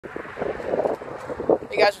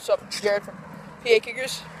Hey guys, what's up? It's Jared from PA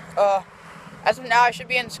Kickers. As of now, I should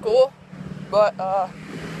be in school, but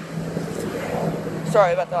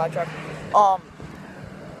sorry about the loud truck.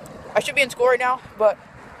 I should be in school right now, but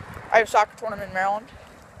I have a soccer tournament in Maryland,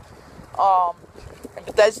 in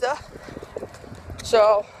Bethesda.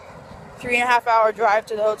 So 3.5 hour drive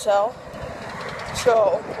to the hotel.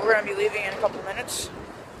 So we're gonna be leaving in a couple of minutes.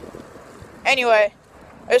 Be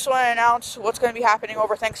I just want to announce what's going to be happening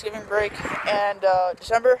over Thanksgiving break and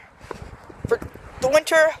December. For the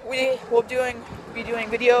winter, we will be doing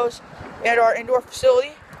videos at our indoor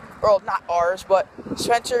facility. Well, not ours, but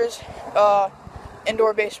Spencer's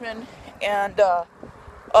indoor basement and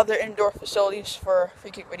other indoor facilities for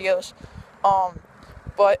free kick videos.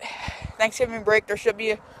 But Thanksgiving break, there should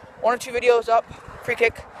be 1 or 2 videos up, free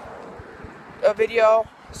kick, a video,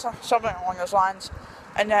 something along those lines.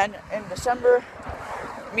 And then in December,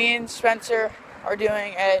 me and Spencer are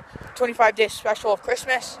doing a 25-day special of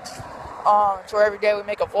Christmas. So every day we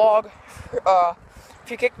make a vlog,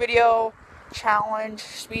 free kick video, challenge,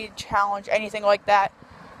 speed challenge, anything like that.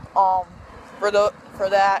 For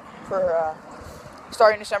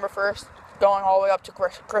starting December 1st, going all the way up to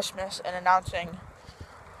Christmas, and announcing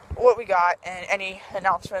what we got and any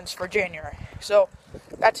announcements for January. So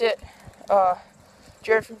that's it.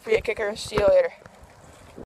 Jared from PA Kickers. See you later.